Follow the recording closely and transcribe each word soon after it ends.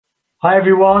Hi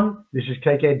everyone, this is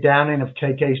KK Downing of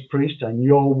KK's Priest, and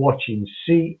you're watching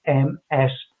CMS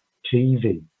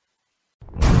TV.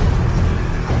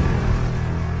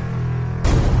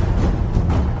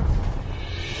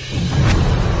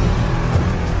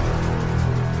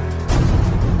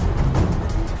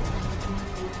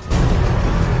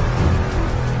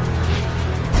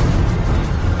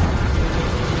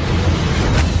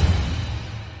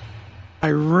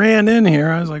 I ran in here.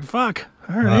 I was like, fuck.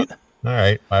 All right. All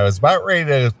right. I was about ready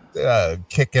to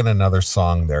kick in another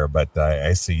song there, but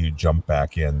I see you jump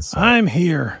back in. So. I'm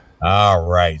here. All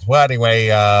right. Well,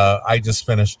 anyway, I just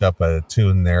finished up a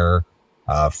tune there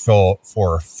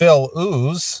for Phil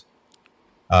Ooze.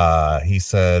 He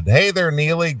said, "Hey there,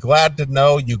 Neely. Glad to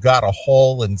know you got a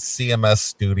hole in CMS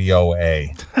Studio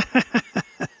A."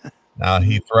 Now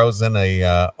he throws in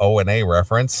a O&A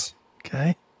reference.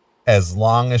 Okay. As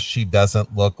long as she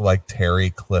doesn't look like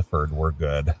Terry Clifford, we're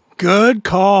good. Good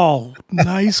call.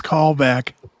 Nice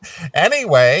callback.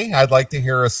 Anyway, I'd like to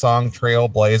hear a song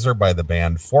Trailblazer by the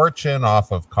band Fortune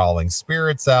off of Calling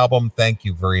Spirits album. Thank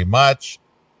you very much.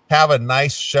 Have a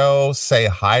nice show. Say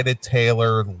hi to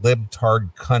Taylor,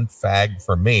 libtard cunt fag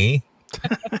for me.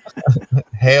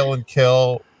 Hail and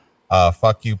kill.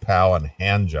 Fuck you, pal, and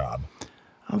hand job.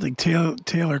 I don't think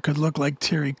Taylor could look like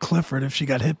Terry Clifford if she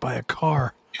got hit by a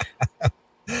car.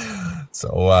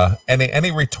 So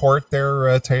any retort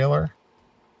there, Taylor?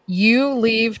 You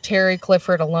leave Terry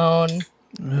Clifford alone.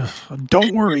 Ugh,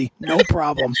 don't worry, no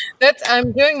problem.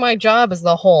 I'm doing my job as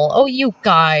the whole. Oh, you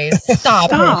guys,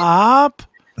 Stop.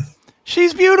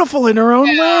 She's beautiful in her own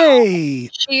way.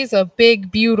 She's a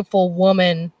big, beautiful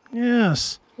woman.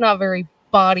 Yes. Not very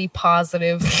body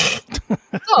positive.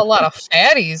 Saw a lot of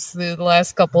fatties the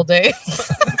last couple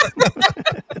days.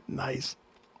 Nice.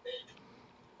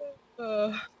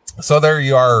 So there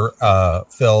you are,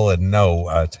 Phil, and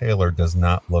no, Taylor does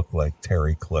not look like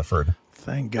Terry Clifford.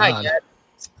 Thank God.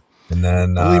 And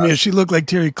then, believe me, if she looked like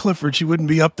Terry Clifford, she wouldn't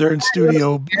be up there in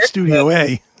Studio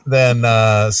A.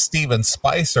 Then Steven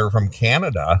Spicer from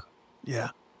Canada. Yeah.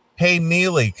 Hey,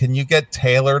 Neely, can you get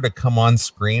Taylor to come on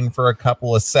screen for a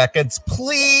couple of seconds,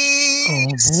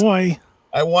 please? Oh, boy.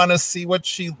 I want to see what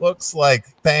she looks like.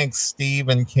 Thanks, Steve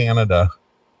in Canada.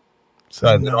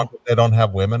 So they don't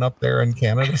have women up there in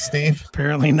Canada, Steve?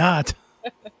 Apparently not.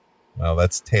 Well,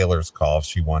 that's Taylor's call if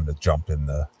she wanted to jump in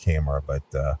the camera, but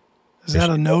is that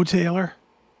a no, Taylor?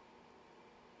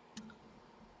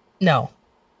 No.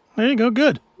 There you go.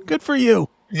 Good for you.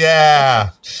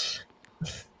 Yeah.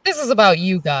 This is about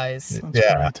you guys. That's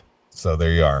yeah. Right. So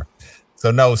there you are.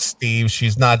 So no, Steve,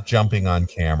 she's not jumping on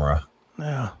camera.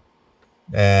 Yeah.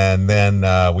 And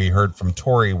then we heard from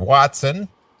Tori Watson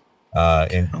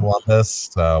in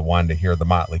Columbus, wanted to hear the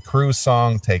Motley Crue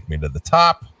song, Take Me to the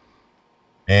Top.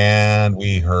 And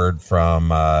we heard from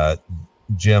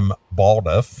Jim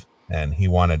Baldoff, and he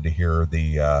wanted to hear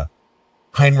the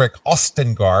Heinrich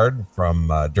Ostengard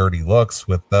from Dirty Looks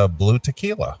with the Blue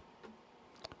Tequila.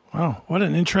 Wow, what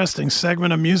an interesting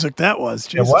segment of music that was.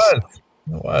 Jesus. It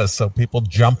was. So people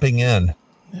jumping in.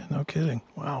 Yeah, no kidding.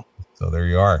 Wow. So there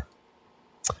you are.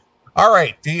 All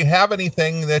right. Do you have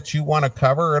anything that you want to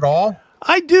cover at all?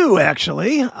 I do,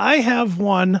 actually. I have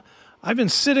one. I've been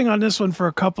sitting on this one for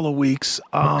a couple of weeks.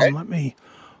 Okay. Let me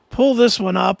pull this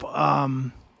one up.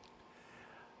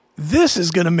 This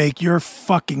is going to make your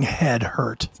fucking head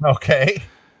hurt. Okay.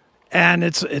 And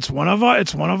it's one of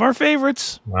our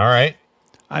favorites. All right.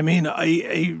 I mean,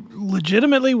 a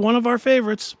legitimately one of our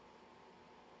favorites.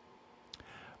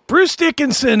 Bruce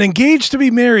Dickinson engaged to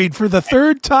be married for the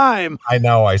third time. I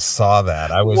know. I saw that.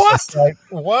 I was just like,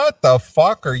 what the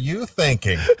fuck are you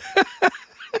thinking?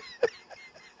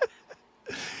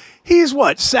 He's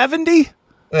what, 70?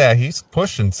 Yeah, he's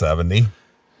pushing 70.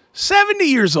 70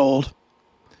 years old.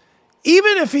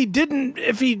 Even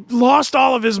if he lost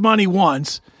all of his money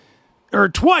once or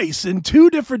twice in two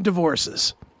different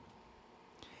divorces,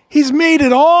 he's made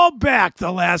it all back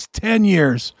the last 10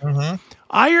 years. Mm-hmm.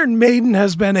 Iron Maiden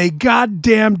has been a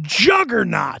goddamn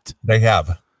juggernaut. They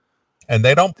have. And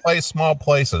they don't play small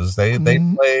places. They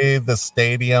play the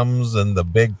stadiums and the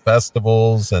big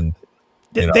festivals, and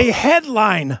they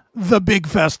headline the big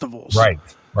festivals.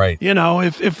 Right. You know,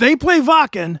 if they play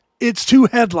Wacken, it's to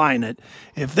headline it.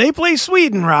 If they play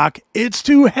Sweden Rock, it's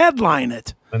to headline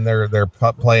it. And they're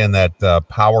playing that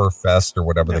Power Fest or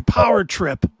whatever they call Power it.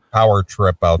 Trip. Power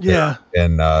Trip out there. Yeah.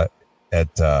 And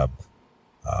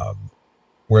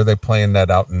where are they playing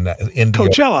that out in India?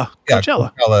 Coachella. Yeah,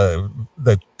 Coachella.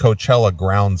 The Coachella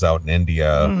grounds out in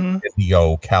India,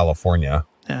 Indio, California.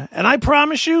 Yeah. And I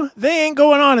promise you, they ain't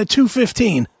going on at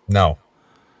 2:15. No.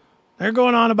 They're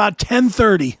going on about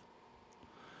 10:30.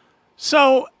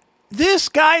 So This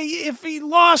guy, if he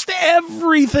lost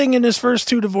everything in his first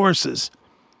 2 divorces,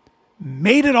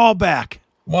 made it all back.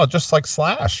 Well, just like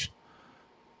Slash.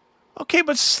 Okay,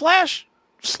 but Slash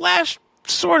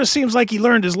sort of seems like he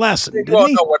learned his lesson, didn't Well,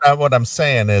 he? no, what I'm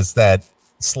saying is that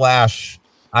Slash,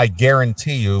 I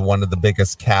guarantee you, one of the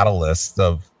biggest catalysts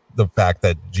of the fact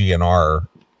that GNR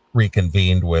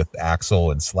reconvened with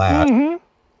Axel and Slash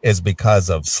is because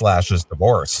of Slash's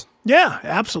divorce. Yeah,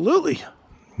 absolutely.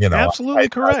 You know, absolutely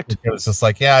correct. It was just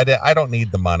like, yeah, I don't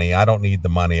need the money. I don't need the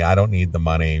money. I don't need the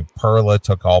money. Perla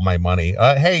took all my money.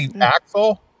 Hey,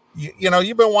 Axel, you know,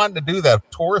 you've been wanting to do that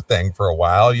tour thing for a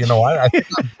while. You know, I think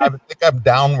I'm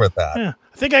down with that. Yeah,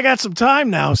 I think I got some time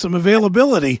now, some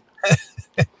availability.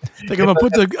 I think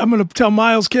I'm gonna tell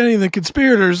Miles Kennedy and the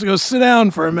conspirators to go sit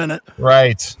down for a minute.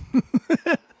 Right.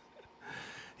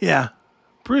 Yeah.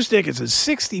 Bruce Dickinson,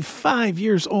 65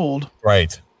 years old.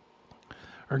 Right.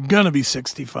 Or gonna be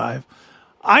 65.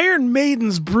 Iron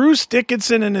Maiden's Bruce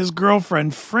Dickinson and his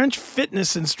girlfriend, French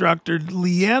fitness instructor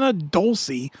Leanna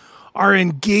Dulce, are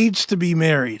engaged to be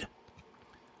married.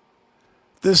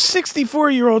 The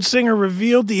 64-year-old singer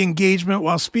revealed the engagement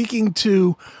while speaking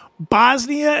to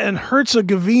Bosnia and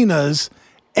Herzegovina's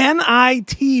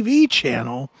NITV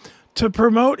channel to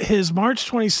promote his March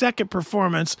 22nd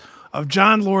performance of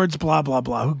John Lord's Blah, Blah,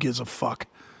 Blah. Who gives a fuck?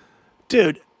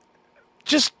 Dude,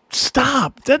 just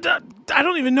stop. I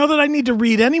don't even know that I need to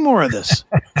read any more of this.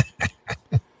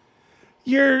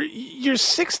 You're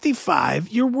 65.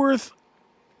 You're worth...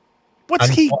 What's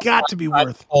he got to be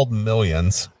worth? Old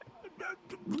millions.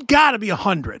 Got to be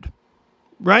 100,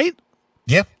 right?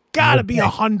 Yep. Got to be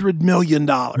 $100 million.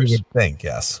 You would think,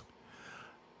 yes.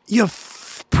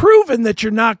 You've proven that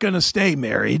you're not going to stay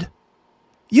married.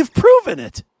 You've proven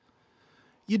it.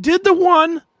 You did the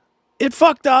one. It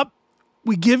fucked up.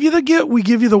 We give you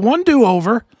the one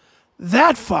do-over.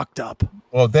 That fucked up.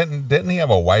 Well, didn't he have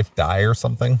a wife die or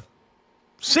something?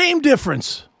 Same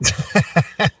difference.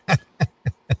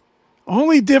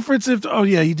 Only difference if, oh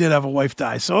yeah, he did have a wife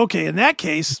die. So, okay, in that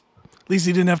case, at least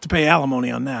he didn't have to pay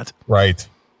alimony on that. Right.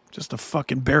 Just a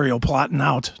fucking burial plotting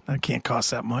out. That can't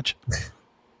cost that much.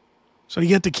 So you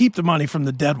get to keep the money from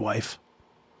the dead wife.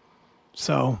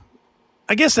 So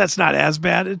I guess that's not as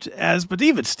bad but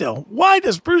even still, why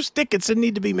does Bruce Dickinson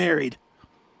need to be married?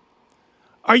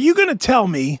 Are you going to tell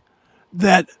me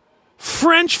that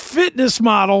French fitness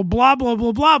model, blah, blah,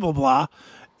 blah, blah, blah, blah,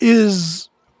 is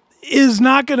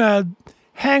not going to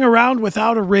hang around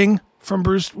without a ring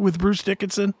with Bruce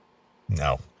Dickinson?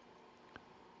 No.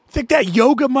 Think that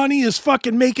yoga money is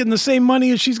fucking making the same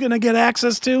money as she's going to get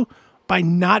access to by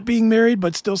not being married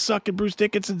but still sucking Bruce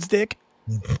Dickinson's dick?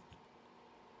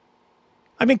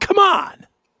 I mean, come on.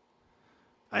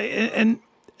 And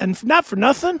not for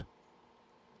nothing,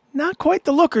 not quite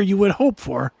the looker you would hope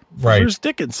for Bruce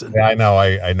Dickinson. Yeah, I know.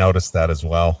 I noticed that as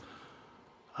well.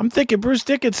 I'm thinking Bruce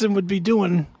Dickinson would be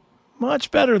doing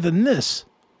much better than this.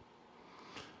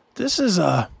 This is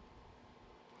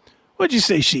what'd you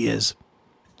say she is?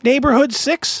 Neighborhood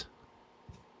 6?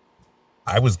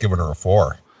 I was giving her a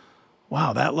 4.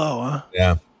 Wow, that low, huh?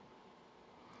 Yeah.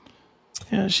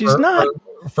 Yeah, she's not.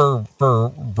 For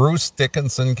Bruce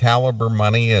Dickinson caliber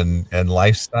money and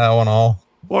lifestyle and all.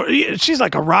 Well, she's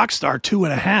like a rock star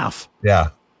 2.5. Yeah.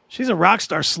 She's a rock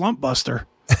star slump buster.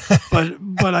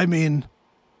 but I mean,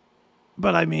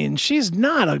 she's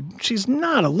not a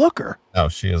looker. No,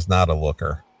 she is not a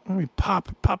looker. Let me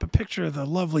pop a picture of the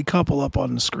lovely couple up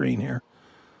on the screen here.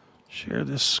 Share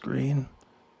this screen.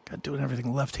 God, doing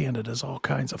everything left-handed is all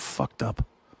kinds of fucked up.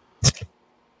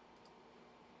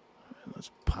 Let's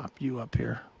pop you up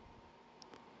here.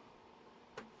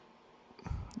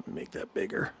 Let me make that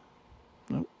bigger.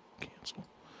 Nope, cancel.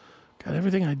 God,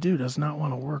 everything I do does not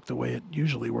want to work the way it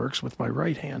usually works with my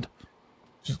right hand.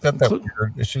 She's got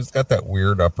that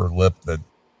weird upper lip that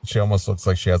she almost looks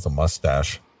like she has a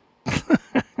mustache.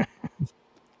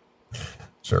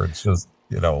 Sure, it's just,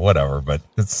 whatever, but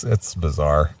it's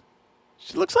bizarre.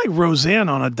 She looks like Roseanne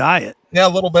on a diet. Yeah, a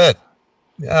little bit.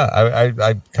 Yeah,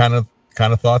 I kind of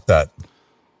thought that.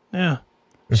 Yeah,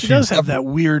 she does have that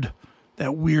weird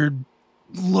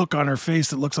look on her face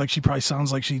that looks like she probably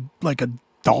sounds like like a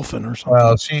dolphin or something.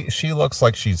 Well, she looks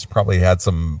like she's probably had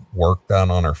some work done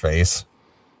on her face.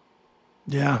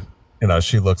 Yeah.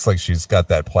 She looks like she's got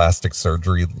that plastic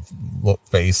surgery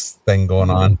face thing going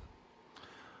on.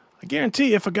 I guarantee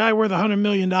you, if a guy worth $100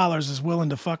 million is willing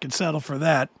to fucking settle for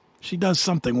that, she does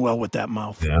something well with that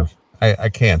mouth. Yeah. I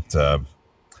can't,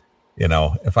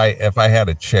 if I had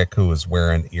a chick who was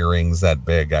wearing earrings that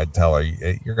big, I'd tell her,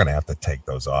 you're going to have to take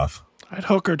those off. I'd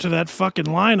hook her to that fucking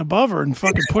line above her and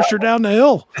fucking push her down the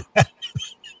hill.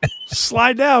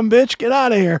 Slide down, bitch. Get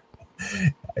out of here.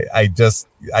 I just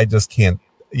can't.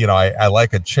 You know, I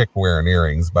like a chick wearing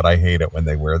earrings, but I hate it when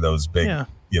they wear those big. Yeah.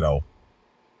 You know,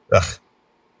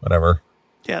 whatever.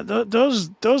 Yeah, those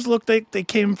look they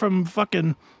came from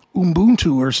fucking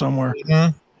Ubuntu or somewhere.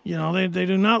 Mhm. You know, they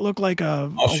do not look like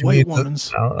a She white needs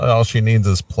woman's. all she needs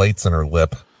is plates in her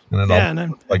lip, and it Yeah, all and then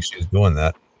looks like she's doing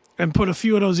that. and put a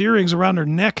few of those earrings around her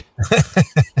neck.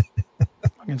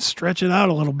 I can stretch it out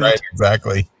a little bit. Right,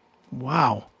 exactly.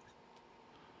 Wow.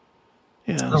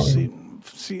 Yeah. Oh.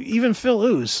 See, even Phil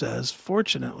Ooze says,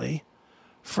 fortunately,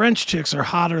 French chicks are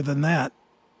hotter than that.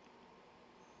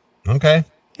 Okay.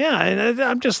 Yeah, and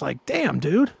I'm just like, damn,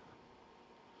 dude.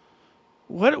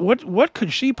 What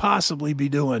could she possibly be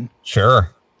doing?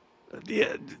 Sure.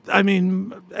 Yeah, I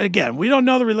mean, again, we don't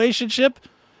know the relationship.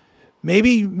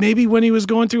 Maybe when he was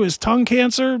going through his tongue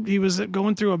cancer, he was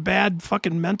going through a bad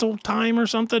fucking mental time or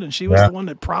something, and she was the one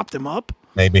that propped him up.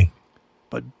 Maybe.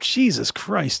 But Jesus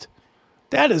Christ,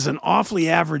 that is an awfully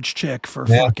average chick for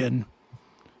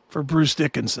Bruce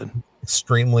Dickinson.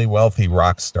 Extremely wealthy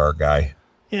rock star guy.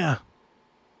 Yeah.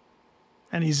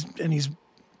 And he's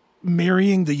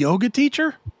marrying the yoga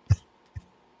teacher?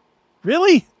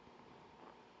 Really?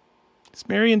 He's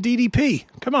marrying DDP.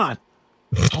 Come on.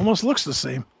 Almost looks the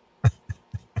same.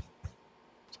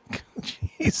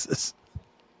 Jesus.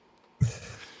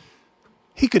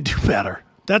 He could do better.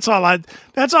 That's all I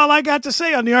got to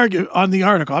say on the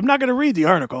article. I'm not going to read the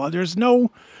article. There's no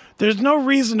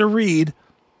reason to read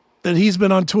that he's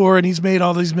been on tour and he's made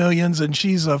all these millions and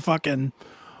she's a fucking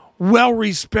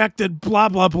well-respected blah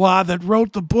blah blah that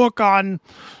wrote the book on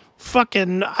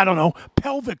fucking, I don't know,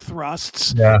 pelvic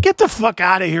thrusts. Yeah. Get the fuck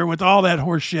out of here with all that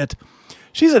horse shit.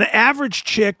 She's an average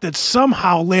chick that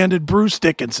somehow landed Bruce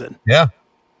Dickinson. Yeah.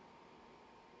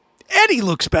 Eddie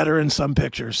looks better in some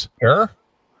pictures. Sure.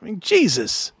 I mean,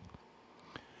 Jesus.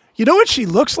 You know what she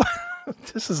looks like?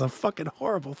 This is a fucking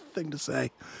horrible thing to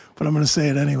say, but I'm going to say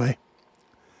it anyway.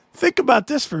 Think about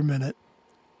this for a minute.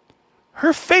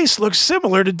 Her face looks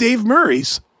similar to Dave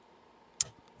Murray's.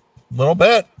 Little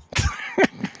bit.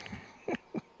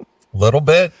 Little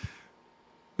bit.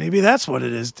 Maybe that's what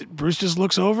it is. Bruce just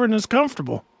looks over and is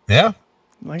comfortable. Yeah.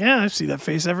 Like, yeah, I see that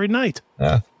face every night.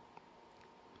 Yeah.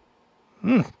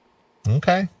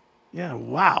 Okay. Yeah,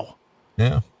 wow.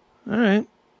 Yeah. All right.